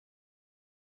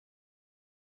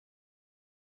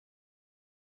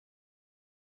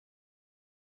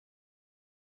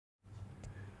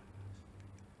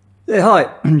Yeah,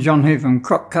 hi, John here from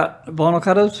Croc-Cut Vinyl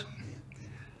Cutters.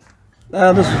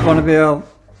 This is one of our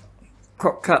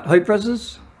Croc-Cut heat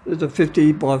presses. It's a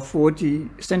 50 by 40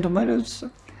 centimetres.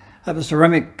 Have a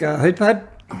ceramic heat pad,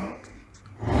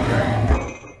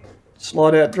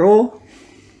 slide out drawer.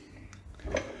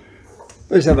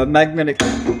 These have a magnetic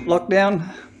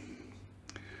lockdown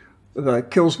with a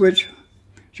kill switch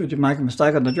should you make a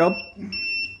mistake on the job.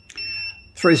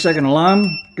 3-second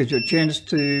alarm gives you a chance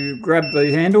to grab the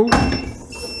handle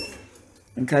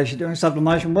in case you're doing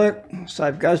sublimation work,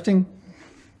 save ghosting.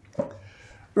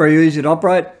 Very easy to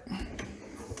operate.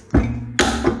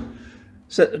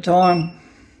 Set the time,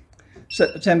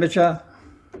 set the temperature,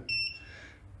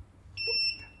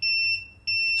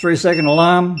 3-second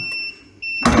alarm,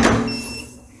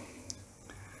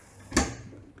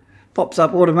 pops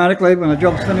up automatically when the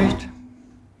job's finished.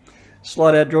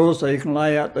 Slide out drawers so you can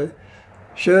lay out the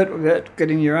shirt without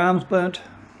getting your arms burnt.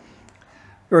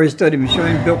 Very sturdy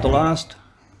machine, built to last.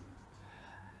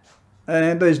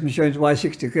 And these machines weigh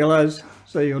 60 kilos,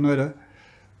 so you'll need a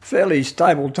fairly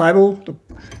stable table to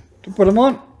put them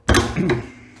on.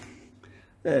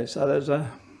 Yeah, so there's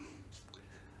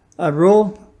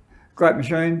overall, great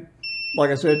machine. Like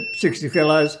I said, 60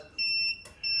 kilos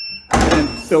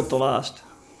and built to last.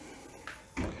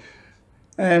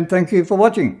 And thank you for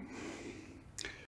watching.